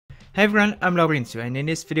Hi everyone, I'm Laurencio and in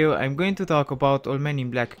this video I'm going to talk about all Men in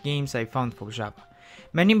Black games I found for Java.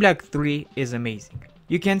 Men in Black 3 is amazing.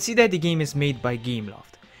 You can see that the game is made by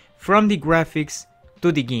Gameloft. From the graphics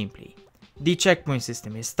to the gameplay. The checkpoint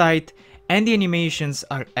system is tight and the animations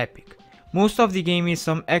are epic. Most of the game is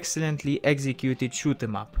some excellently executed shoot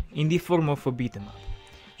 'em up in the form of a beat 'em up.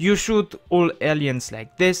 You shoot all aliens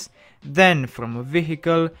like this, then from a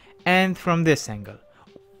vehicle and from this angle.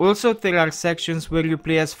 Also, there are sections where you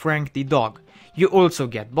play as Frank the dog. You also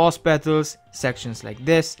get boss battles, sections like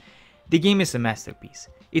this. The game is a masterpiece.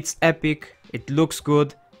 It's epic, it looks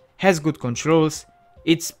good, has good controls,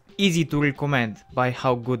 it's easy to recommend by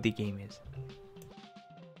how good the game is.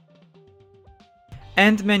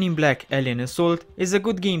 And Men in Black Alien Assault is a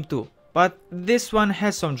good game too, but this one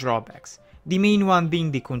has some drawbacks, the main one being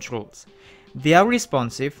the controls. They are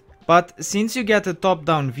responsive, but since you get a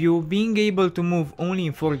top-down view, being able to move only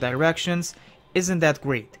in 4 directions isn't that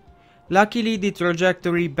great. Luckily, the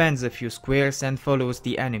trajectory bends a few squares and follows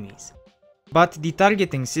the enemies. But the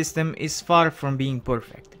targeting system is far from being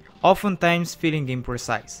perfect, oftentimes feeling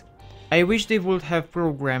imprecise. I wish they would have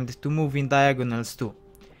programmed to move in diagonals too.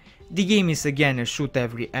 The game is again a shoot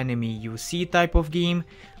every enemy you see type of game.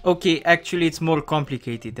 Okay, actually it's more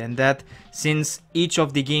complicated than that, since each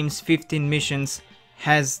of the game's 15 missions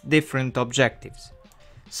has different objectives.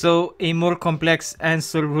 So a more complex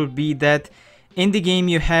answer will be that in the game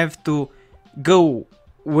you have to go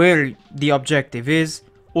where the objective is,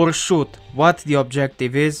 or shoot what the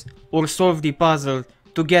objective is, or solve the puzzle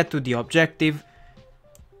to get to the objective,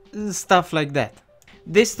 stuff like that.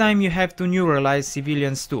 This time you have to neuralize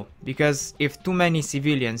civilians too, because if too many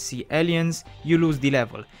civilians see aliens, you lose the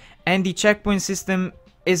level, and the checkpoint system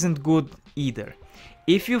isn't good either.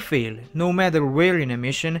 If you fail, no matter where in a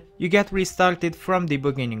mission, you get restarted from the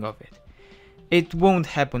beginning of it. It won't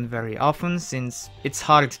happen very often since it's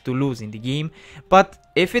hard to lose in the game,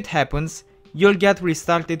 but if it happens, you'll get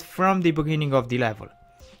restarted from the beginning of the level.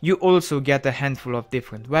 You also get a handful of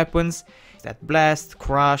different weapons that blast,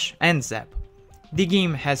 crush and zap. The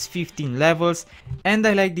game has 15 levels and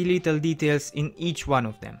I like the little details in each one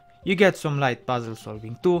of them. You get some light puzzle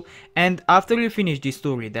solving too, and after you finish the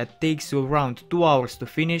story that takes you around 2 hours to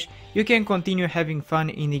finish, you can continue having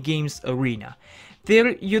fun in the game's arena.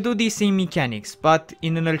 There you do the same mechanics, but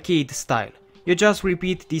in an arcade style. You just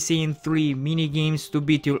repeat the same 3 mini games to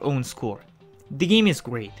beat your own score. The game is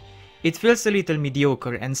great. It feels a little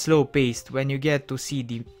mediocre and slow paced when you get to see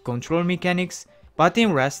the control mechanics, but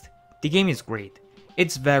in rest, the game is great.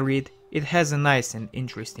 It's varied, it has a nice and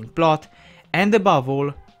interesting plot, and above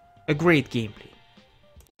all, a great gameplay.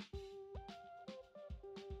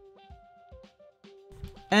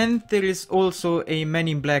 And there is also a Men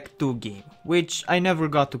in Black 2 game, which I never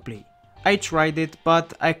got to play. I tried it,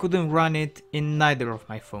 but I couldn't run it in neither of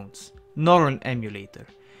my phones, nor an emulator.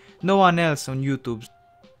 No one else on YouTube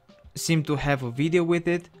seemed to have a video with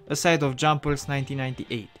it, aside of Jumpers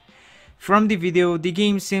 1998. From the video, the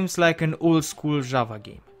game seems like an old school Java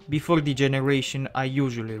game, before the generation I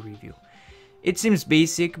usually review. It seems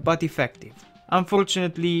basic but effective.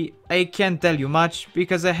 Unfortunately, I can't tell you much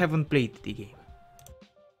because I haven't played the game.